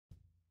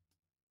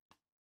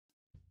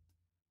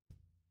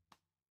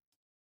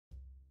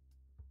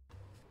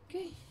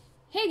Okay,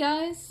 hey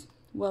guys,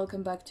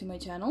 welcome back to my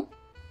channel.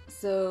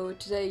 So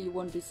today you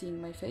won't be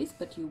seeing my face,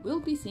 but you will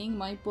be seeing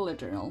my bullet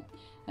journal.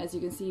 As you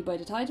can see by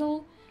the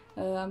title,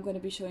 I'm going to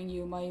be showing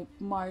you my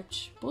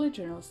March bullet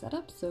journal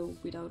setup. So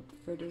without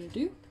further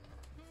ado,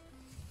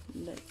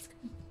 let's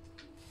go.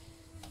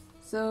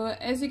 So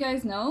as you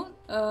guys know,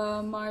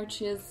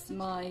 March is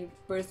my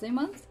birthday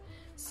month.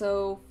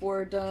 So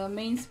for the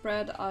main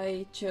spread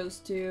I chose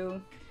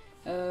to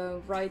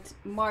write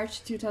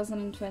March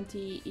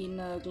 2020 in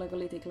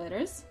glagolitic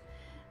letters,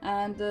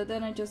 and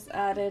then I just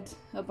added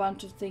a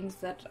bunch of things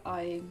that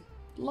I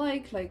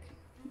like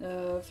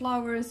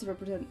flowers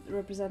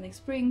representing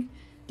spring,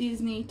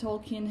 Disney,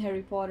 Tolkien,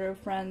 Harry Potter,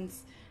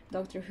 Friends,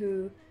 Doctor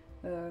Who,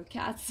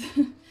 cats,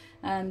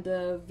 and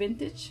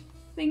vintage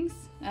things.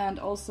 And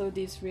also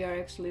these three are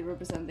actually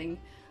representing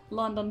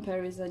London,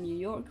 Paris, and New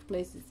York,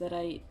 places that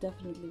I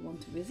definitely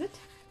want to visit.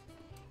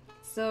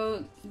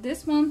 So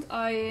this month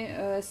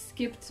I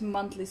skipped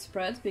monthly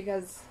spread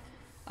because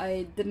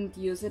I didn't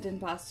use it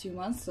in past 2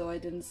 months, so I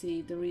didn't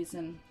see the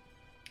reason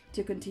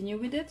to continue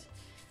with it.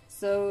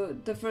 So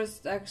the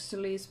first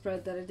actually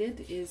spread that I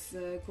did is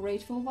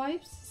grateful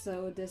vibes.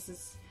 So this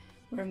is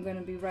where I'm going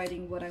to be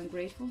writing what I'm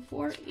grateful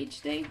for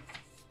each day.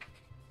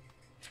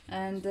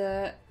 And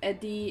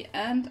at the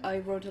end I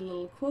wrote a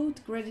little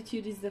quote: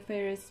 "Gratitude is the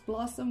fairest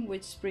blossom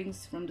which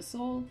springs from the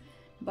soul,"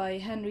 by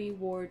Henry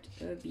Ward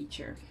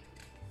Beecher.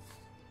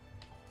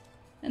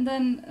 And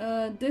then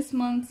this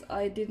month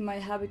I did my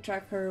habit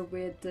tracker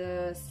with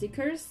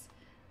stickers.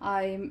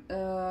 I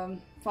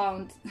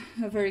found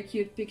a very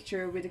cute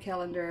picture with a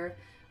calendar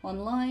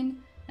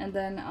online, and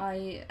then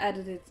I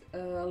added it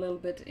a little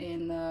bit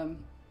in a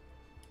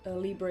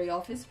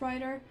LibreOffice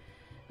writer,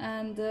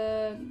 and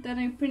then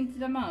I printed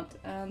them out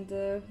and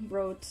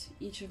wrote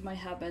each of my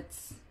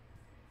habits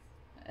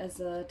as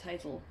a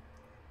title.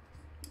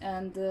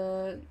 And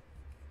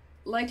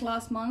like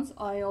last month,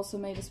 I also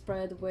made a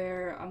spread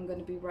where I'm going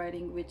to be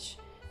writing which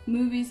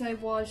movies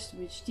I've watched,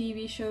 which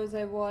TV shows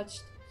I've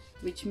watched,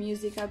 which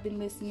music I've been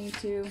listening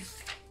to,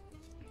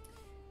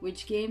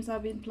 which games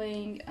I've been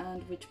playing,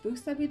 and which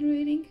books I've been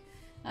reading.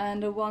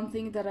 And one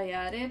thing that I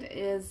added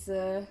is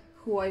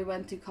who I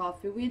went to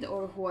coffee with,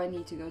 or who I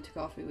need to go to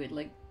coffee with.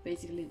 Like,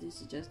 basically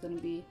this is just going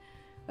to be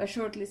a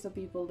short list of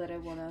people that I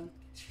want to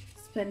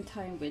spend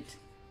time with.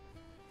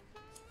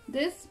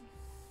 This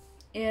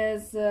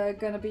is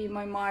gonna be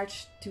my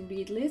March to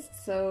read list.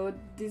 So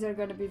these are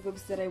gonna be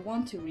books that I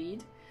want to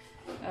read,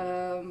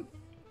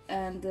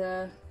 and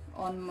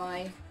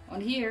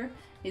on here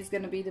is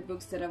gonna be the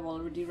books that I've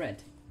already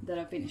read, that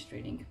I finished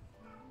reading.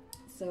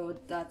 So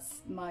that's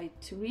my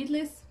to read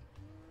list.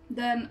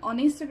 Then on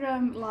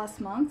Instagram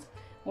last month,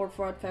 or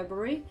throughout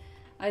February,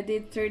 I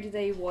did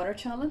 30-day water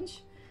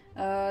challenge.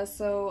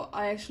 So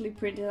I actually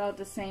printed out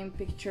the same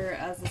picture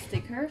as a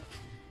sticker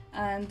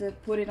and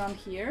put it on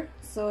here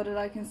so that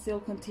I can still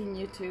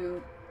continue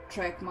to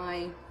track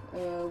my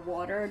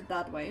water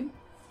that way.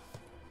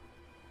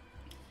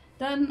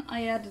 Then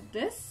I added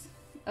this,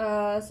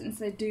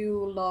 since I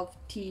do love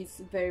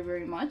teas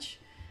very much.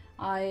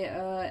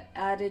 I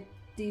added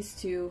these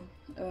two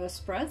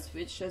spreads,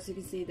 which, as you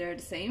can see, they're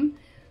the same,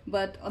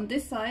 but on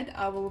this side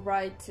I will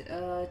write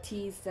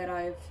teas that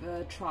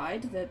I've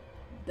tried, that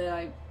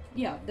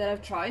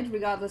I've tried,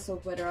 regardless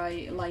of whether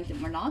I like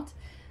them or not.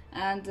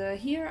 And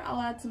here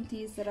I'll add some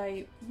teas that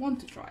I want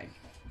to try.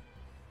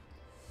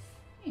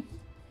 Okay.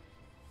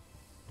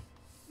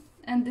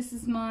 And this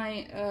is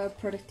my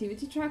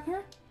productivity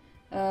tracker.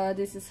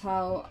 This is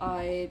how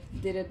I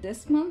did it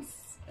this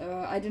month.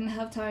 I didn't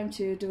have time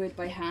to do it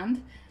by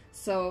hand,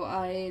 so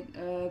I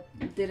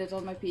did it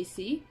on my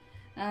PC,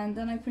 and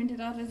then I printed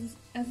out as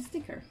a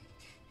sticker.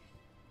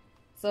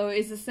 So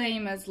it's the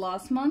same as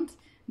last month.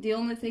 The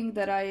only thing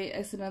that I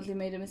accidentally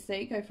made a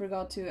mistake, I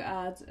forgot to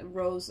add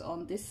rows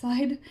on this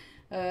side.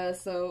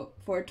 So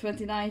for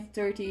 29th,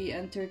 30th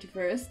and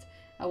 31st,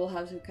 I will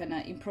have to kind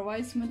of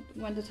improvise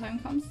when the time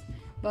comes.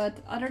 But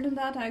other than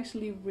that, I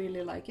actually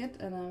really like it,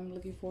 and I'm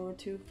looking forward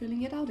to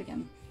filling it out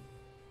again.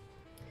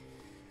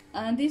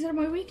 And these are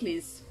my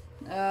weeklies.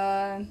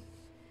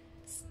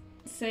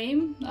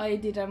 Same, I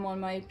did them on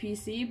my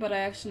PC, but I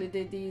actually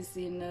did these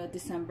in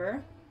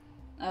December.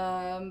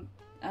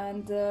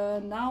 And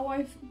now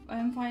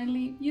I'm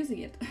finally using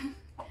it.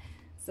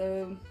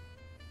 So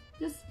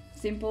just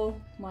simple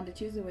Monday,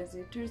 Tuesday,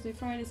 Wednesday, Thursday,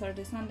 Friday,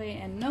 Saturday,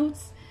 Sunday, and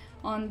notes.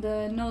 On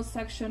the notes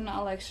section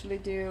I'll actually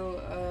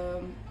do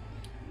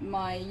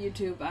my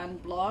YouTube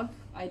and blog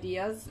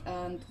ideas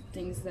and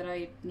things that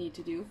I need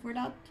to do for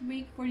that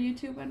week for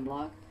YouTube and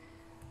blog.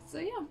 So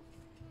yeah,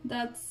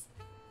 that's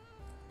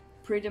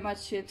pretty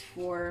much it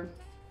for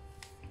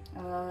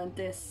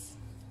this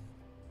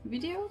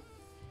video.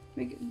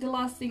 The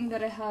last thing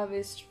that I have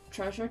is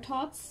treasure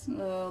thoughts,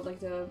 like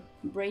the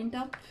brain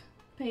dump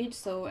page,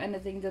 so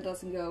anything that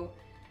doesn't go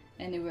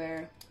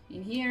anywhere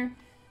in here,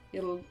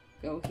 it'll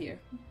go here.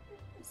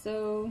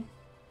 So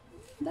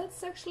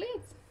that's actually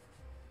it.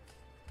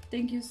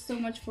 Thank you so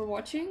much for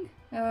watching,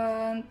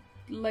 and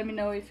let me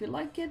know if you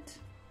like it.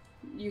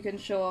 You can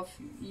show off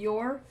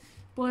your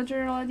bullet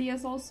journal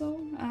ideas also.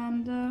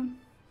 And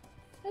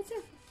that's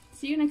it.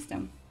 See you next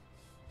time.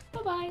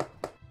 Bye bye!